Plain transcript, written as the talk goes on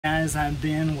Guys, I'm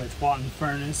Ben with Walton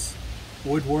Furnace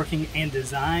Woodworking and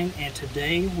Design, and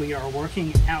today we are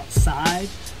working outside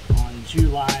on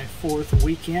July 4th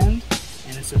weekend,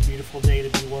 and it's a beautiful day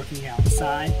to be working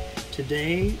outside.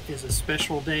 Today is a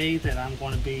special day that I'm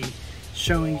going to be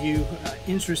showing you an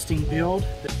interesting build,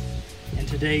 and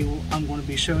today I'm going to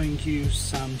be showing you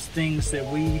some things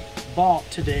that we bought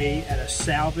today at a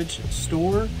salvage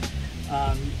store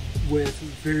with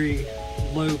very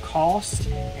low cost,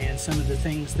 and some of the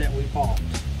things that we bought.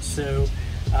 So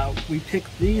we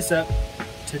picked these up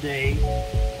today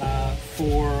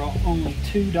for only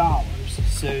 $2.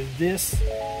 So this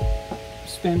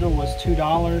spindle was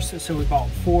 $2, so we bought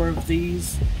 4 of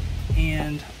these.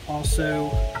 And also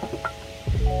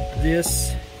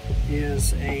this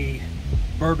is a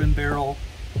bourbon barrel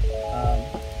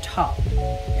top,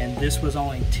 and this was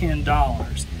only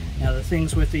 $10. Now the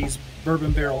things with these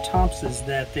bourbon barrel tops is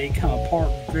that they come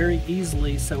apart very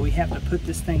easily, so we have to put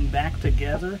this thing back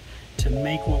together to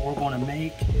make what we're going to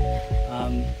make.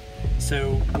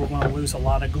 So we're going to lose a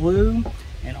lot of glue,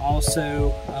 and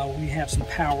also we have some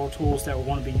power tools that we're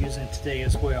going to be using today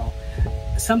as well.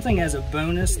 Something as a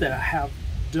bonus that I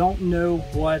don't know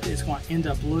what it's going to end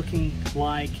up looking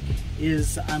like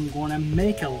is I'm going to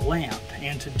make a lamp,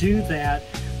 and to do that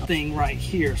thing right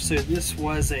here. So this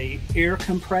was a air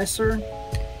compressor,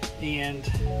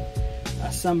 and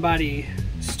somebody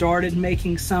started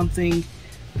making something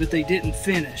but they didn't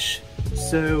finish.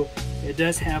 So it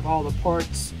does have all the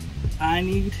parts I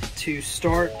need to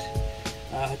start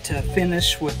to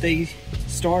finish what they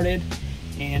started,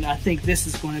 and I think this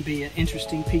is going to be an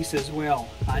interesting piece as well.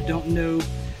 I don't know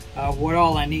what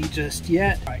all I need just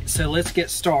yet. All right, so let's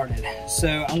get started.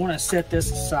 So I want to set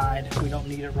this aside. We don't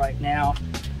need it right now.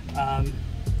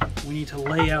 We need to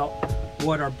lay out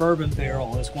what our bourbon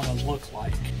barrel is going to look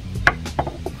like.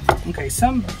 Okay,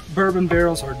 some bourbon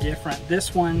barrels are different.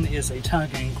 This one is a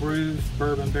tongue and groove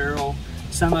bourbon barrel.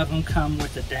 Some of them come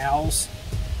with the dowels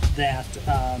that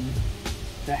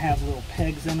have little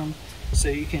pegs in them, so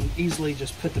you can easily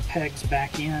just put the pegs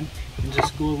back in and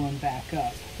just glue them back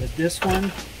up. But this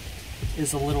one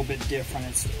is a little bit different.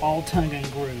 It's all tongue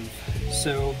and groove.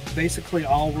 So basically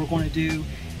all we're going to do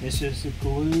is just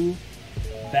glue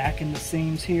back in the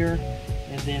seams here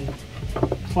and then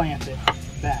clamp it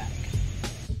back.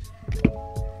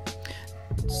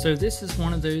 So this is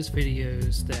one of those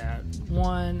videos that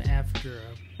one after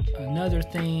another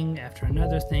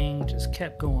thing just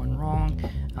kept going wrong.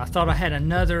 I thought I had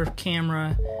another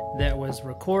camera that was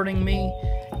recording me,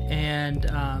 and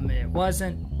it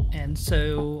wasn't, and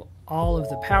so all of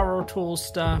the power tool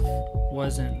stuff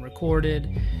wasn't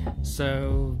recorded,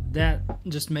 so that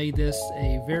just made this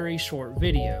a very short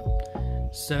video.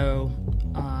 So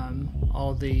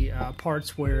all the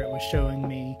parts where it was showing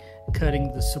me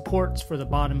cutting the supports for the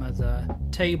bottom of the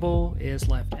table is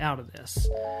left out of this.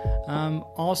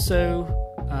 Also,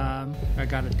 I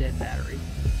got a dead battery,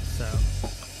 so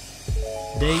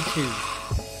day 2.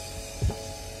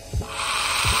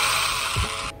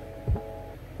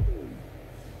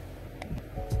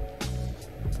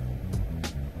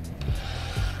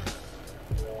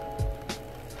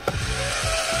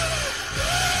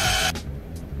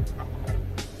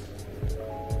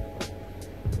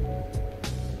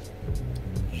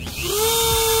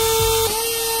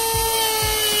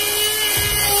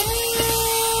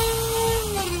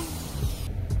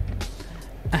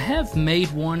 I've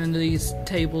made one of these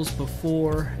tables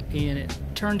before, and it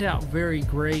turned out very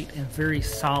great and very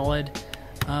solid,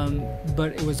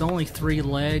 but it was only 3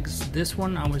 legs. This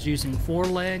one I was using 4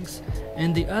 legs,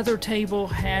 and the other table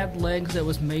had legs that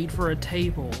was made for a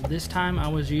table. This time I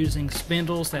was using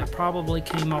spindles that probably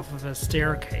came off of a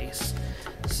staircase.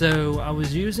 So I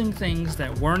was using things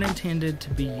that weren't intended to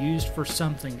be used for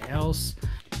something else.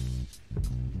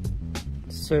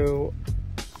 So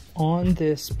on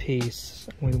this piece,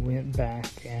 we went back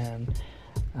and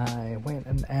I went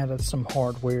and added some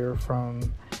hardware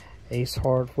from Ace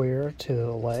Hardware to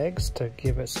the legs to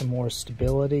give it some more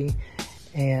stability,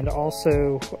 and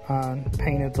also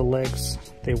painted the legs.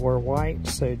 They were white,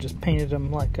 so just painted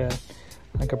them like a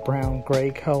brown gray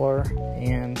color,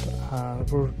 and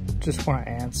we're just want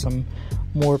to add some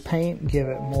more paint, give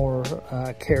it more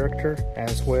character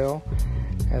as well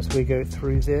as we go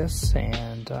through this,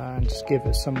 and just give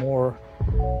it some more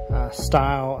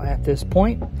style at this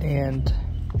point, and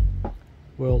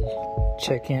we'll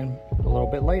check in a little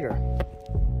bit later.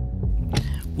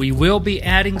 We will be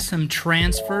adding some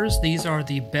transfers. These are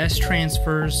the best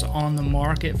transfers on the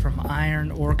market from Iron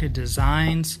Orchid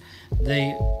Designs.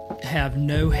 They have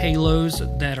no halos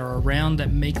that are around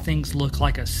that make things look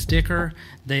like a sticker.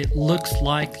 It looks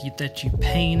like that you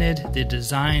painted the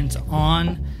designs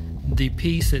on the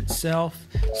piece itself.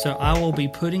 So I will be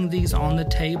putting these on the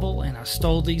table, and I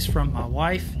stole these from my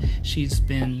wife. She's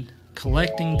been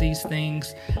collecting these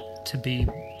things to be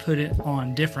put it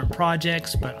on different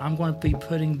projects, but I'm going to be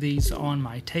putting these on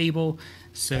my table,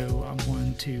 so I'm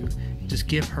going to just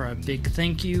give her a big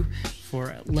thank you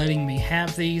for letting me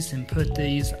have these and put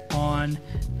these on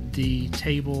the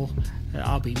table that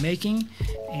I'll be making.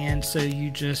 And so you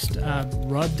just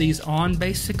rub these on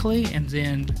basically, and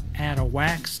then add a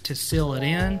wax to seal it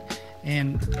in,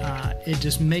 and it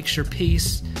just makes your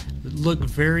piece look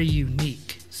very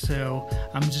unique. So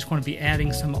I'm just going to be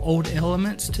adding some old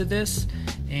elements to this,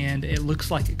 and it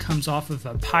looks like it comes off of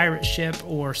a pirate ship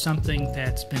or something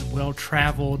that's been well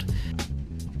traveled